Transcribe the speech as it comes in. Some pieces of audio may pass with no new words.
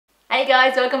Hey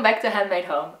guys, welcome back to Handmade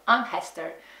Home. I'm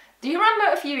Hester. Do you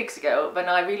remember a few weeks ago when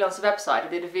I relaunched the website? I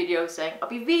did a video saying I'll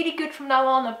be really good from now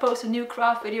on and post a new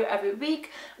craft video every week.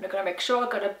 I'm gonna make sure I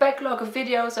got a backlog of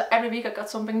videos so every week I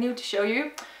got something new to show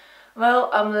you. Well,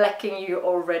 I'm lacking you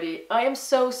already. I am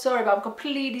so sorry, but I'm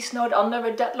completely snowed under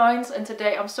with deadlines, and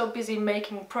today I'm so busy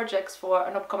making projects for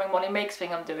an upcoming Money Makes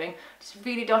thing I'm doing. Just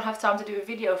really don't have time to do a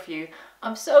video for you.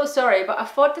 I'm so sorry, but I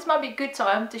thought this might be a good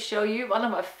time to show you one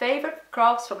of my favorite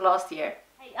crafts from last year.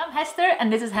 Hey, I'm Hester and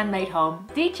this is Handmade Home,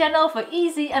 the channel for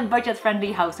easy and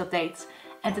budget-friendly house updates.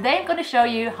 And today I'm going to show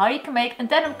you how you can make a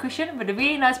denim cushion with a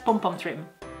really nice pom-pom trim.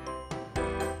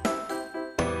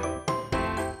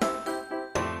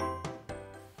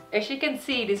 As you can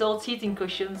see, these old seating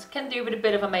cushions can do with a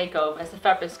bit of a makeover as the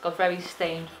fabrics got very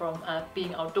stained from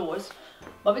being outdoors.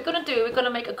 What we're going to do, we're going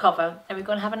to make a cover and we're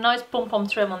going to have a nice pom-pom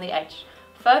trim on the edge.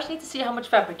 First you need to see how much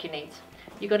fabric you need.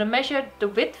 You're going to measure the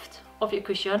width of your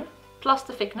cushion plus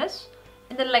the thickness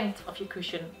and the length of your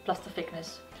cushion plus the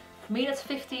thickness. For me that's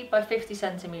 50 by 50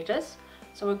 centimeters.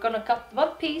 So we're going to cut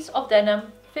one piece of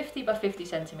denim 50 by 50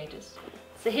 centimeters.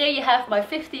 So here you have my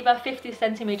 50 by 50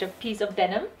 centimeter piece of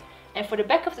denim. And for the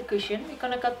back of the cushion, we're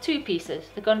going to cut two pieces.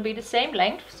 They're going to be the same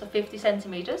length, so 50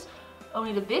 centimeters.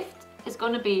 Only the width is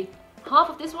going to be half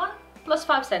of this one plus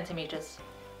 5 centimeters.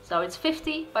 So it's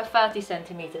 50 by 30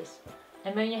 centimeters.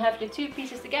 And when you have your two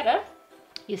pieces together,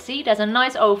 you see there's a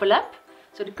nice overlap.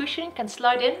 So the cushion can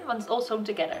slide in once it's all sewn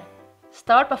together.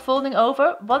 Start by folding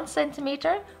over 1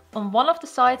 centimeter on one of the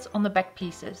sides on the back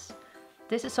pieces.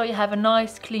 This is so you have a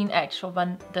nice clean edge for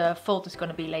when the fold is going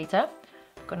to be later.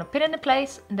 We're going to pin it in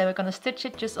place and then we're going to stitch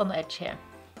it just on the edge here.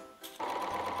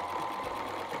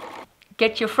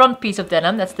 Get your front piece of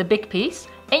denim, that's the big piece,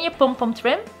 and your pom-pom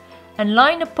trim, and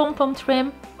line the pom-pom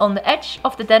trim on the edge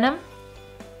of the denim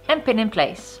and pin in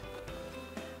place.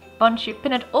 Once you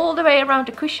pin it all the way around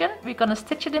the cushion, we're going to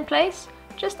stitch it in place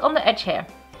just on the edge here.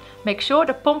 Make sure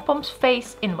the pom-poms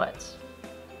face inwards.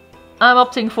 I'm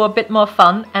opting for a bit more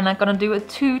fun and I'm going to do a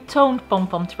two-toned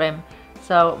pom-pom trim.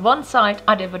 So one side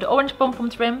I did with the orange pom-pom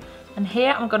trim, and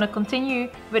here I'm going to continue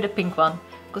with the pink one.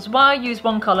 Because why use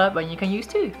one color when you can use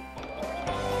two?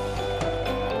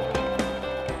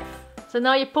 So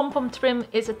now your pom-pom trim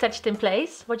is attached in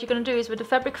place. What you're going to do is, with the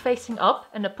fabric facing up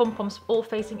and the pom-poms all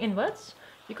facing inwards,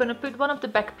 you're going to put one of the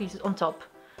back pieces on top.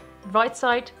 Right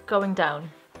side going down.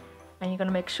 And you're going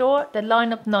to make sure they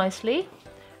line up nicely.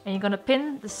 And you're going to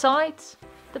pin the sides,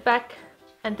 the back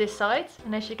and this side.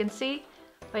 And as you can see,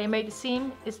 where you made the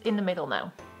seam is in the middle now.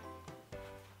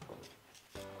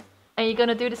 And you're going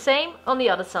to do the same on the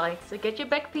other side. So get your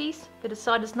back piece where the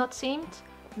side is not seamed,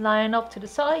 line up to the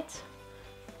side,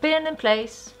 pin it in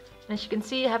place, and as you can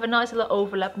see you have a nice little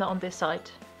overlap now on this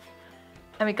side.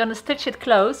 And we're going to stitch it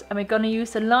close, and we're going to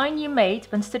use the line you made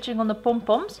when stitching on the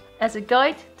pom-poms as a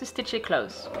guide to stitch it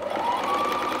close.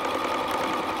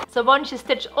 So once you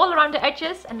stitch all around the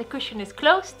edges and the cushion is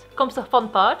closed, comes the fun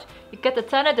part. You get to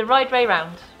turn it the right way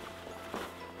round.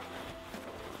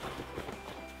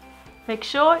 Make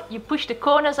sure you push the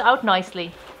corners out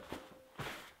nicely.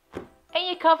 And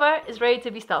your cover is ready to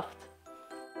be stuffed.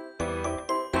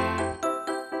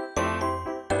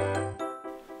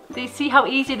 Do you see how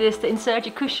easy it is to insert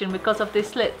your cushion because of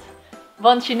this slit?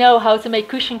 Once you know how to make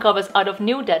cushion covers out of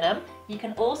new denim, you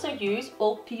can also use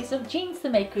old pieces of jeans to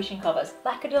make cushion covers,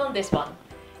 like I did on this one.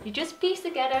 You just piece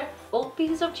together old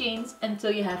pieces of jeans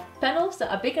until you have panels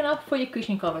that are big enough for your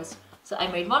cushion covers. So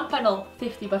I made one panel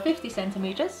 50 by 50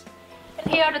 centimeters,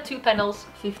 and here are the two panels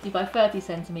 50 by 30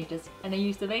 centimeters, and I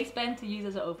used the waistband to use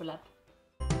as an overlap.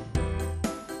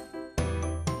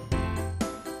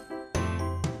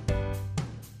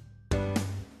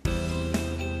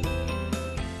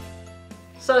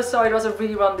 So sorry it was a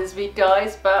rerun this week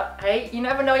guys, but hey, you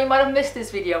never know, you might have missed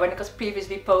this video when it was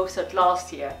previously posted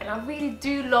last year. And I really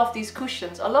do love these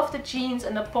cushions. I love the jeans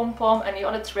and the pom-pom and the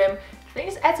other trim. I think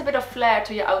this adds a bit of flair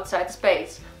to your outside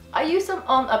space. I use them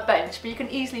on a bench, but you can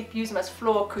easily use them as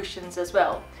floor cushions as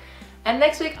well. And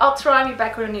next week I'll try and be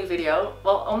back with a new video.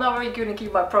 Well, I'm not very good at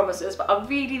keeping my promises, but I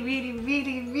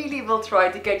really will try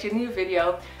to get you a new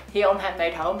video here on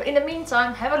Handmade Home. But in the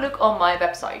meantime, have a look on my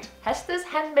website,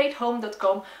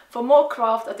 hester'shandmadehome.com, for more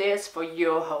craft ideas for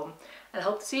your home. And I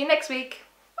hope to see you next week.